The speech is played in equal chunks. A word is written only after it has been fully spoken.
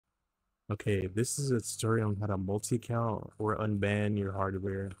Okay, this is a tutorial on how to multi-account or unban your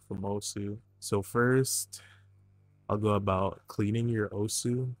hardware from OSU. So first, I'll go about cleaning your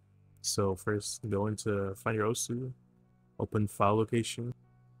OSU. So first, go into find your OSU, open file location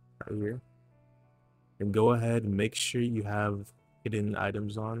right here, and go ahead and make sure you have hidden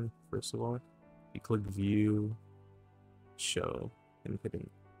items on. First of all, you click View, Show, and hidden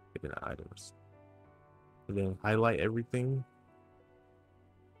items, and then highlight everything.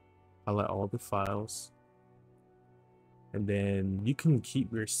 Highlight all the files. And then you can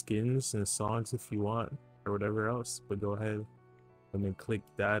keep your skins and songs if you want or whatever else, but go ahead and then click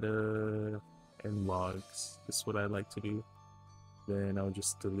data and logs. This is what I like to do. Then I'll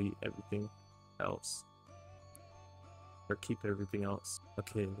just delete everything else or keep everything else.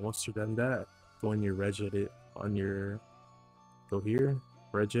 Okay, once you're done that, go in your regedit go here,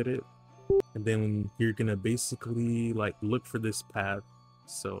 regedit, and then you're gonna basically like look for this path.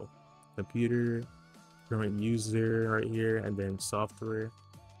 So computer, current user right here, and then software,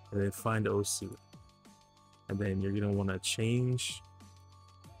 and then find OSU. And then you're gonna want to change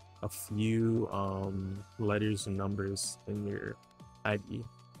a few letters and numbers in your ID.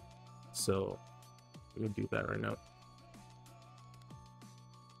 So we'll do that right now.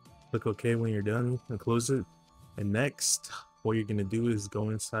 Click OK when you're done and close it. And next, what you're gonna do is go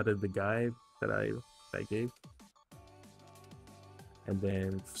inside of the guide that I gave. And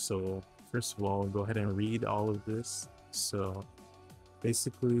then, so first of all, go ahead and read all of this. So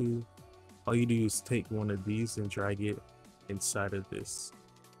basically, all you do is take one of these and drag it inside of this.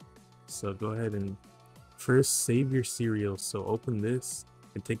 So go ahead and first save your serial. So open this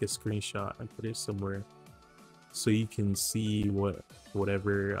and take a screenshot and put it somewhere so you can see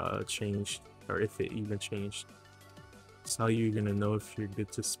whatever changed, or if it even changed. That's how you're gonna know if you're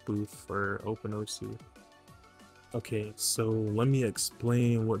good to spoof or open OSU. Okay, so let me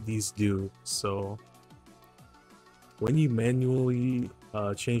explain what these do. So when you manually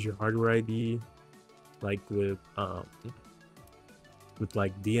change your hardware ID, like with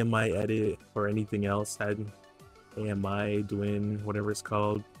like DMI edit or anything else, had AMI doing whatever it's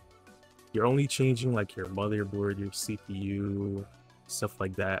called, you're only changing like your motherboard, your CPU, stuff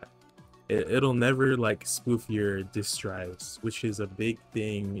like that. It'll never like spoof your disk drives, which is a big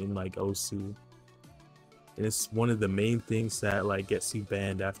thing in like OSU. And it's one of the main things that like gets you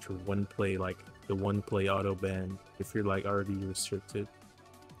banned after one play, like the one play auto ban if you're like already restricted.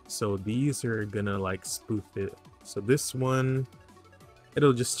 So these are gonna like spoof it. So this one,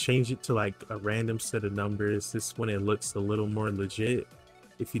 it'll just change it to like a random set of numbers. This one, it looks a little more legit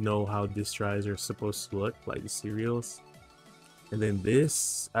if you know how disk drives are supposed to look, like the serials. And then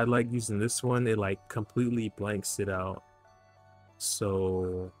this, I like using this one, it like completely blanks it out.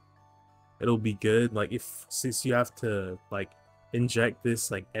 So it'll be good. Like since you have to like inject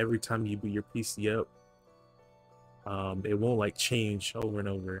this like every time you boot your PC up, it won't like change over and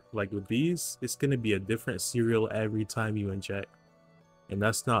over. Like with these, it's gonna be a different serial every time you inject. And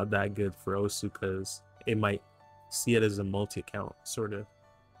that's not that good for OSU because it might see it as a multi-account sort of.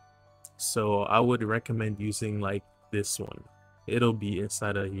 So I would recommend using like this one. It'll be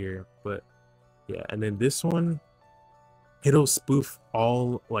inside of here, but yeah. And then this one, it'll spoof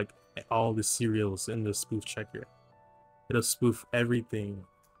all the serials in the spoof checker. It'll spoof everything.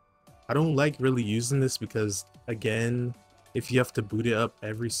 I don't like really using this because, again, if you have to boot it up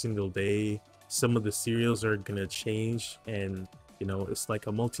every single day, some of the serials are gonna change, and you know, it's like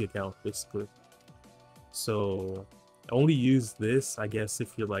a multi-account basically. So only use this, I guess,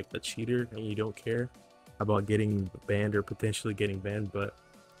 if you're like a cheater and you don't care about getting banned or potentially getting banned, but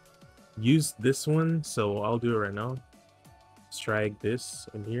use this one. So I'll do it right now. Let's drag this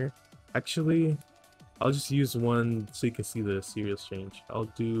in here. Actually, I'll just use one so you can see the serials change. I'll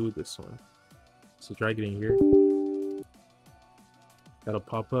do this one. So drag it in here. That'll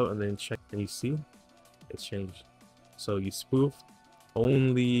pop up and then check, and you see it's changed. So you spoof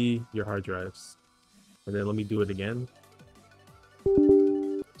only your hard drives. And then let me do it again.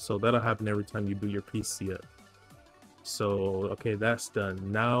 So that'll happen every time you boot your PC up. So, okay, that's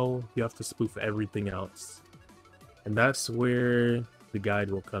done. Now you have to spoof everything else. And that's where the guide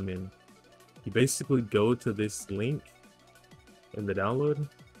will come in. You basically go to this link in the download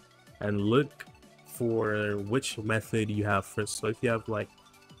and look for which method you have first. So if you have like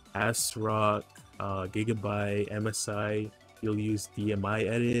ASRock, Gigabyte, MSI, you'll use DMI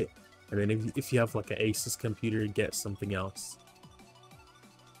edit. And then if you have like an Asus computer, get something else.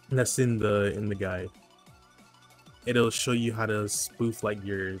 And that's in the guide. It'll show you how to spoof like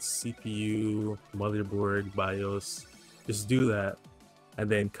your CPU, motherboard, BIOS. Just do that, and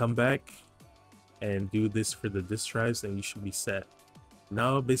then come back and do this for the disk drives, and you should be set.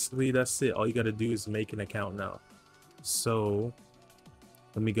 Now basically that's it. All you gotta do is make an account now. So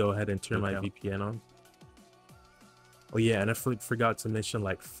let me go ahead and turn my VPN on. Oh yeah, and I forgot to mention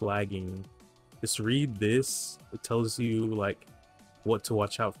like flagging. Just read this. It tells you like what to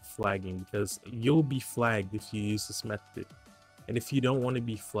watch out for flagging, because you'll be flagged if you use this method. And if you don't want to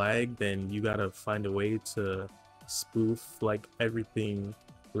be flagged, then you gotta find a way to spoof like everything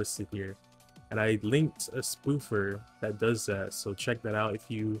listed here. And I linked a spoofer that does that, so check that out if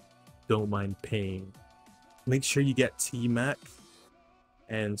you don't mind paying. Make sure you get tmac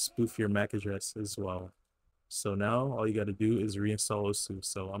and spoof your MAC address as well. So now all you got to do is reinstall OSU.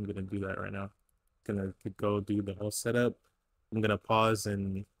 So I'm gonna do that right now. Gonna go do the whole setup. I'm gonna pause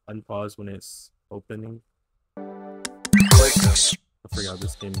and unpause when it's opening. I forgot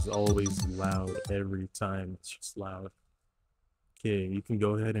this game is always loud every time. It's just loud. Okay, you can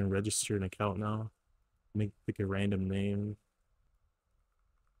go ahead and register an account now. Pick a random name.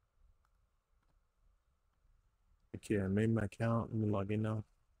 Okay, I made my account. Let me log in now.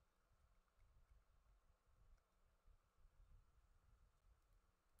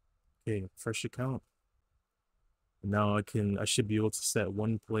 Okay, fresh account. Now I should be able to set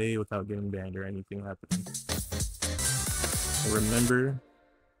one play without getting banned or anything happening. And remember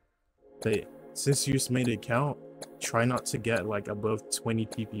that since you just made an account, try not to get like above 20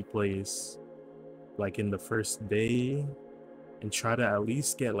 PP plays like in the first day, and try to at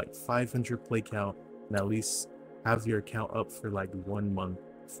least get like 500 play count, and at least have your account up for like 1 month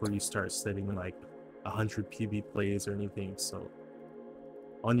before you start setting like 100 PB plays or anything. So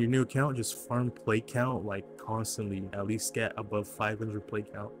on your new account, just farm play count like constantly, at least get above 500 play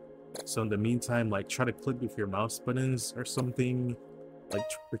count. So in the meantime, like try to click with your mouse buttons or something, like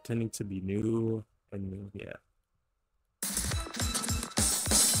pretending to be new, and yeah.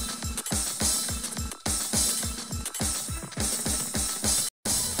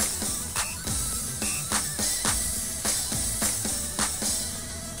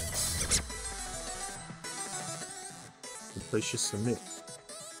 The play should submit.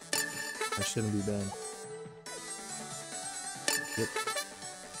 I shouldn't be banned. Yep,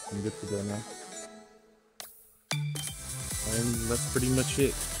 I'm good to go now. And that's pretty much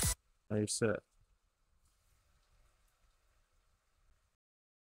it. Now you're set.